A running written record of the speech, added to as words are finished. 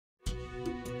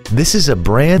This is a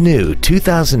brand new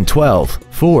 2012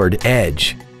 Ford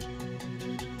Edge.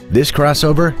 This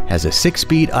crossover has a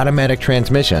 6-speed automatic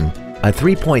transmission, a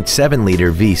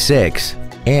 3.7-liter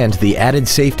V6, and the added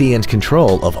safety and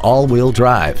control of all-wheel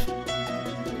drive.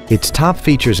 Its top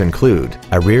features include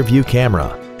a rear-view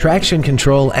camera, traction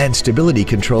control and stability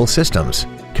control systems,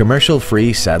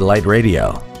 commercial-free satellite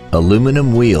radio,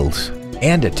 aluminum wheels,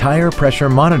 and a tire pressure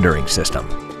monitoring system.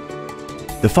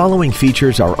 The following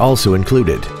features are also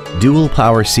included: dual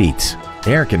power seats,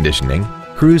 air conditioning,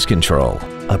 cruise control,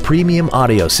 a premium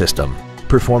audio system,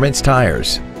 performance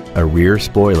tires, a rear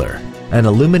spoiler, an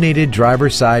illuminated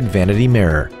driver's side vanity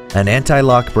mirror, an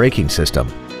anti-lock braking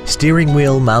system, steering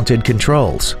wheel mounted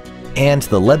controls, and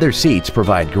the leather seats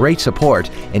provide great support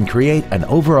and create an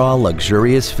overall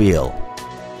luxurious feel.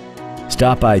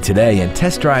 Stop by today and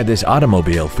test drive this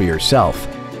automobile for yourself.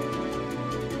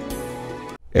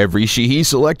 Every Sheehy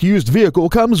Select used vehicle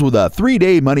comes with a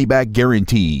 3-day money-back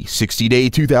guarantee, 60-day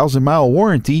 2,000-mile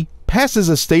warranty, passes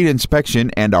a state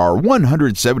inspection and our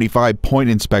 175-point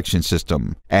inspection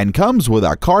system, and comes with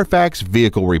a Carfax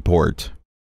vehicle report.